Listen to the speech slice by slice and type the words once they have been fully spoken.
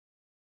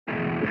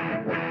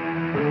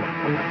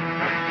Hi,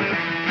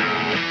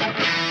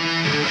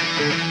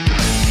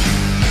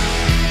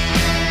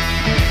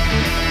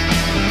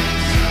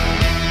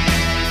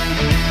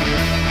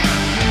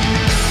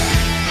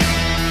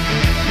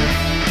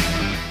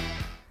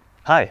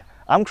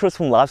 I'm Chris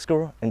from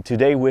LiveScore, and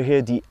today we're here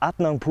at the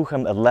Adnan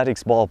Puchheim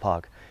Athletics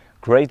Ballpark,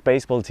 great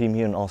baseball team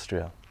here in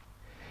Austria.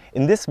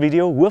 In this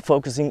video, we're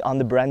focusing on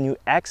the brand new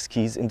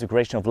X-Keys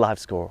integration of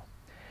LiveScore.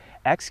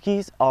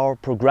 X-Keys are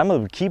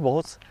programmable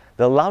keyboards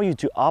that allow you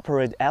to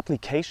operate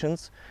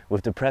applications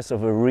with the press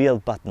of a real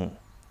button.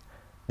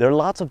 There are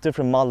lots of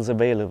different models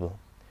available.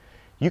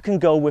 You can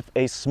go with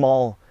a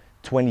small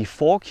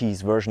 24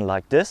 keys version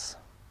like this,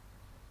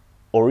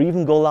 or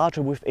even go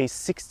larger with a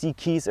 60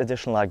 keys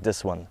edition like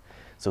this one.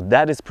 So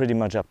that is pretty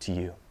much up to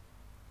you.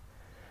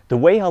 The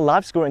way how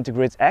LiveScore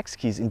integrates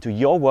X-Keys into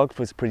your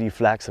workflow is pretty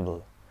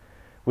flexible.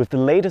 With the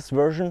latest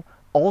version,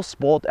 all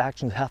sport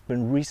actions have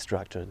been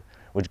restructured,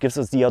 which gives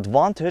us the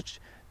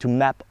advantage to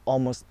map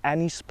almost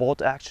any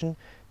sport action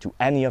to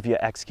any of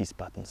your X-Keys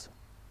buttons.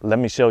 Let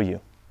me show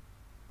you.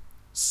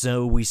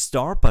 So we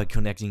start by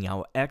connecting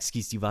our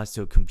X-Keys device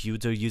to a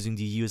computer using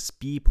the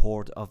USB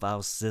port of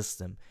our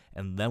system,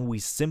 and then we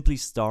simply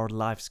start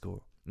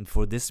LiveScore. And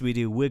for this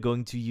video we're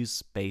going to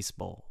use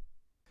baseball.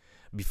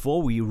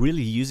 Before we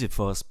really use it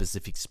for a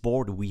specific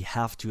sport, we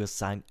have to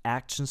assign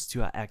actions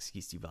to our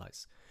X-Keys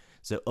device.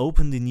 So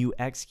open the new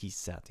X-Keys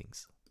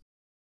settings.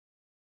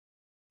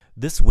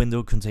 This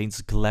window contains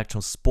a collection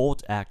of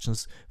sport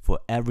actions for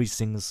every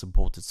single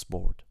supported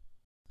sport.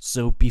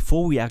 So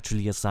before we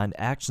actually assign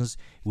actions,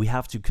 we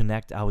have to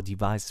connect our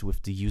device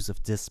with the use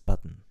of this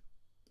button.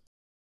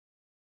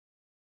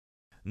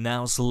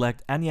 Now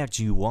select any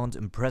action you want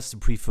and press the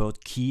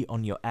preferred key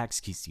on your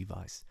X-Keys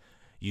device.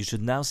 You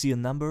should now see a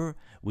number,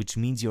 which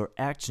means your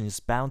action is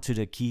bound to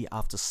the key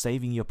after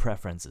saving your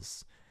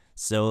preferences.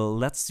 So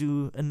let's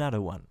do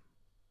another one.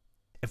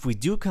 If we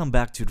do come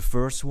back to the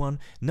first one,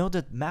 note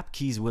that map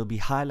keys will be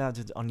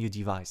highlighted on your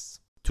device.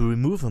 To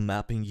remove a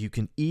mapping, you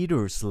can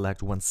either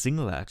select one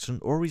single action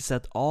or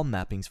reset all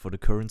mappings for the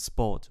current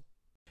sport.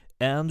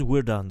 And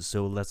we're done,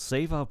 so let's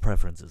save our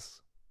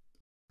preferences.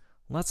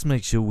 Let's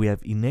make sure we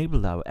have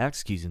enabled our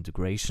X-Keys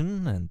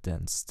integration and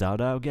then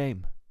start our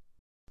game.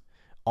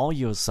 All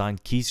your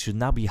assigned keys should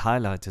now be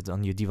highlighted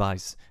on your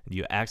device, and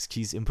your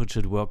X-Keys input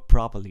should work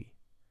properly.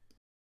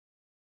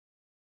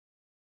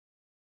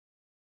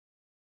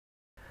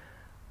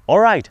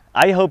 Alright,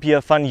 I hope you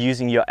have fun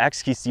using your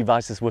X-Keys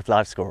devices with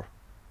LiveScore.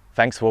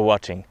 Thanks for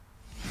watching.